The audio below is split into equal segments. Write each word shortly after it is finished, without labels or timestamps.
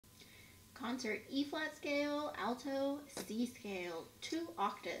concert E flat scale, alto, C scale, 2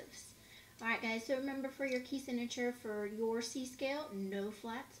 octaves. Alright guys, so remember for your key signature for your C scale, no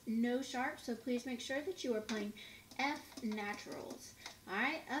flats, no sharps, so please make sure that you are playing F naturals.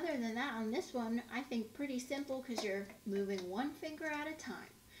 Alright, other than that on this one, I think pretty simple because you're moving one finger at a time.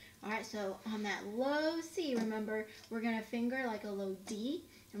 Alright, so on that low C, remember, we're going to finger like a low D,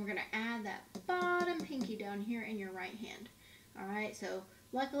 and we're going to add that bottom pinky down here in your right hand. Alright, so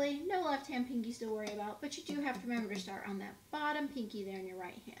luckily, no left hand pinkies to worry about, but you do have to remember to start on that bottom pinky there in your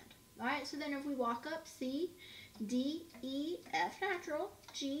right hand. Alright, so then if we walk up, C, D, E, F natural,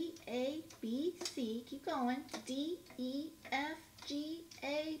 G, A, B, C, keep going, D, E, F, G,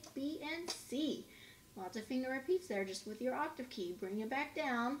 A, B, and C. Lots of finger repeats there just with your octave key. Bring it back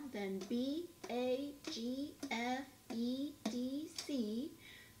down, then B, A, G, F, E, D, C,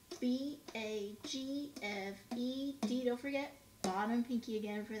 B, A, G, F, E, D. Don't forget, bottom pinky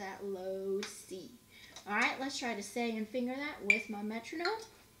again for that low C. Alright, let's try to say and finger that with my metronome.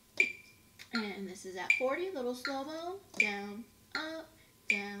 And this is at 40, little slow-mo. Down, up,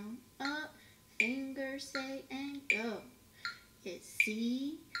 finger, say, and go. It's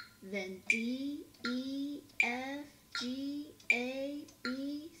C, then D, E, F, G, A,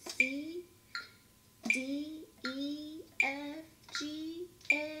 B, C, D, E, F, G,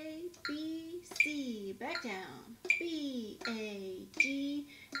 A, B, C. Back down. B, A, G,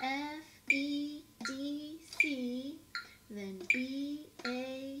 F, E, D, C. Then B,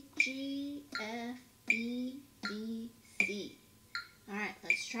 A, G, F, E, D, C. Alright,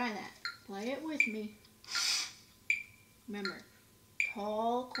 let's try that. Play it with me. Remember,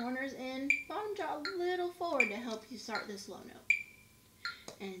 tall corners in, bottom jaw a little forward to help you start this low note.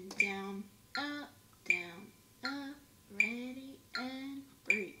 And down, up, ready, and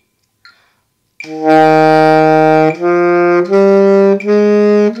breathe.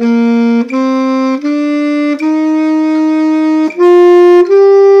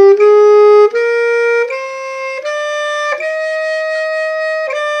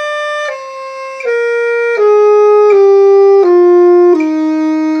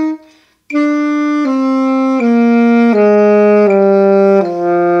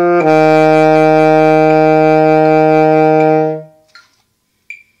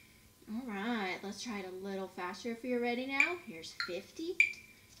 Let's try it a little faster if you're ready now. Here's 50.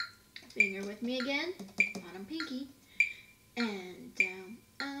 Finger with me again. Bottom pinky. And down,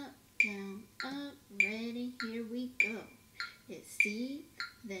 up, ready, here we go. It's C,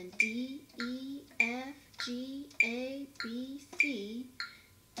 then D, E, F, G, A, B, C.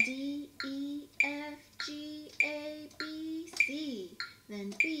 D, E, F, G, A, B, C.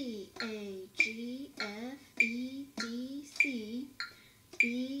 Then B, A, G, F, E, D, C.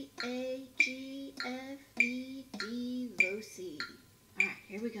 B, A, G, F, E, D, low C. Alright,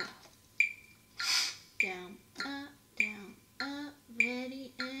 here we go. Down, up,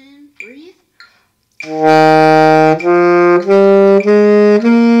 ready, and breathe.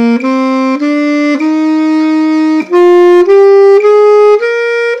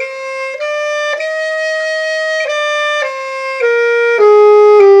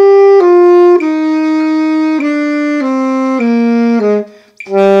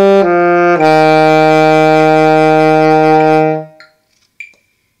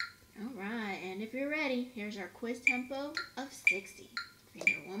 Here's our quiz tempo of 60.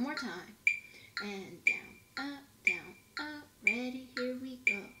 Finger one more time. And down, up, ready, here we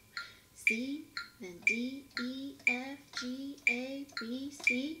go. C, then D, E, F, G, A, B,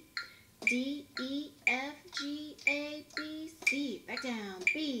 C. D, E, F, G, A, B, C. Back down.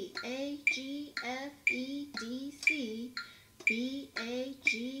 B, A, G, F, E, D, C. B, A,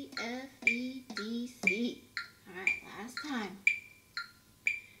 G, F, E, D, C. Alright, last time.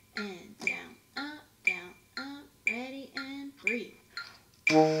 And down.